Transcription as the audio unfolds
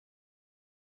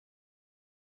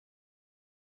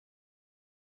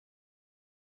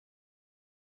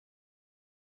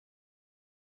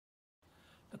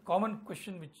common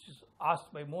question which is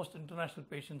asked by most international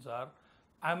patients are,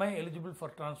 am I eligible for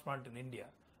transplant in India?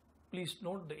 Please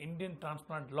note the Indian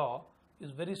transplant law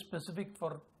is very specific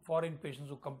for foreign patients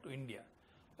who come to India.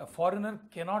 A foreigner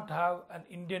cannot have an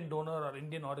Indian donor or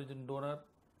Indian origin donor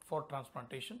for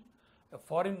transplantation. A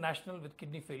foreign national with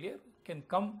kidney failure can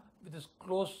come with his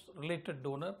close related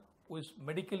donor who is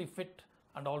medically fit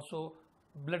and also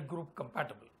blood group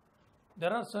compatible.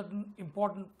 There are certain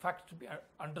important facts to be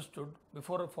understood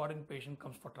before a foreign patient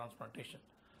comes for transplantation.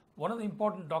 One of the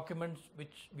important documents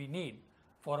which we need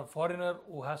for a foreigner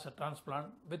who has a transplant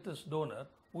with his donor,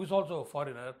 who is also a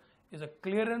foreigner, is a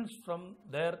clearance from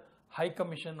their High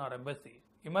Commission or embassy.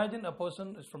 Imagine a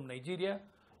person is from Nigeria,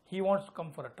 he wants to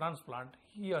come for a transplant,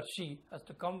 he or she has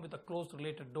to come with a close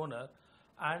related donor,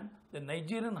 and the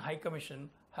Nigerian High Commission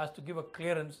has to give a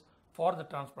clearance for the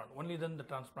transplant. Only then the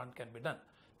transplant can be done.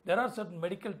 There are certain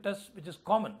medical tests which is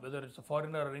common, whether it's a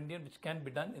foreigner or Indian, which can be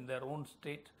done in their own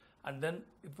state, and then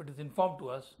if it is informed to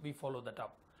us, we follow that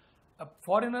up. A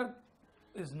foreigner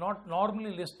is not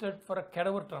normally listed for a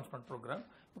cadaver transplant program,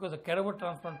 because a cadaver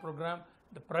transplant program,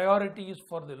 the priority is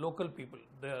for the local people,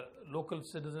 the local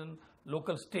citizen,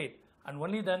 local state, and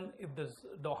only then if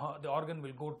the organ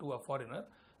will go to a foreigner.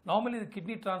 Normally the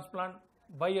kidney transplant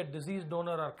by a deceased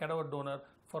donor or cadaver donor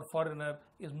for foreigner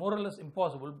is more or less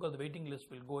impossible, because the waiting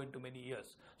list will go into many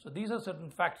years. So these are certain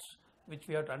facts which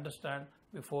we have to understand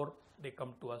before they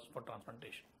come to us for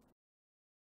transplantation.